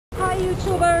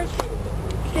YouTubers.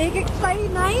 Big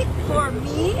exciting night for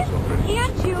me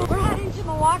and you. We're heading to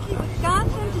Milwaukee,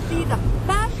 Wisconsin to see the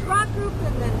best rock group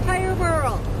in the entire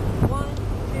world. 1,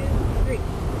 2, 3.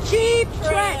 Cheap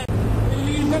Trick!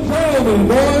 Ladies and gentlemen,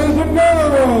 boys and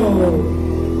girls,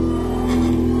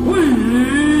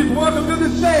 please welcome to the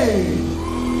stage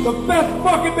the best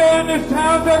fucking band this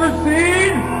town's ever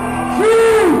seen,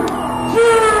 Cheap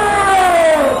Trick!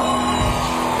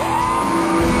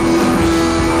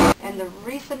 And the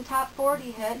recent top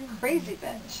 40 hit, Crazy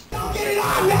Bitch.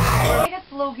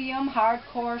 Latest Logium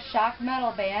hardcore shock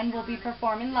metal band will be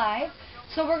performing live,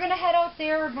 so we're gonna head out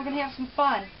there and we're gonna have some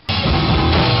fun.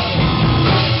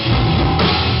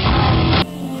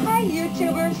 Hi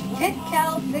YouTubers,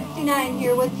 Kidkel69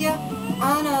 here with you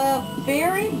on a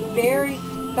very, very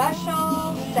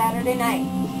special Saturday night.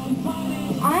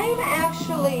 I'm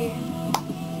actually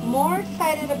more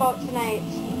excited about tonight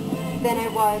than I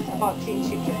was about seeing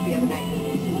Cheap Trick the other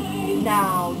night.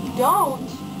 Now, don't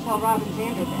tell Rob and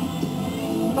Xander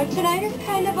that. But tonight is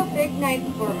kind of a big night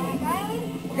for me.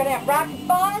 We're going to have rock and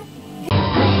fun.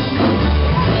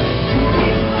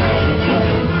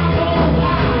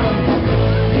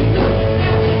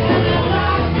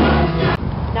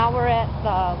 Now we're at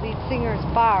the lead singer's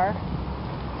bar,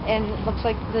 and it looks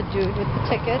like the dude with the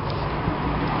tickets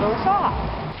goes off.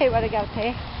 Hey, what I gotta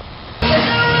pay?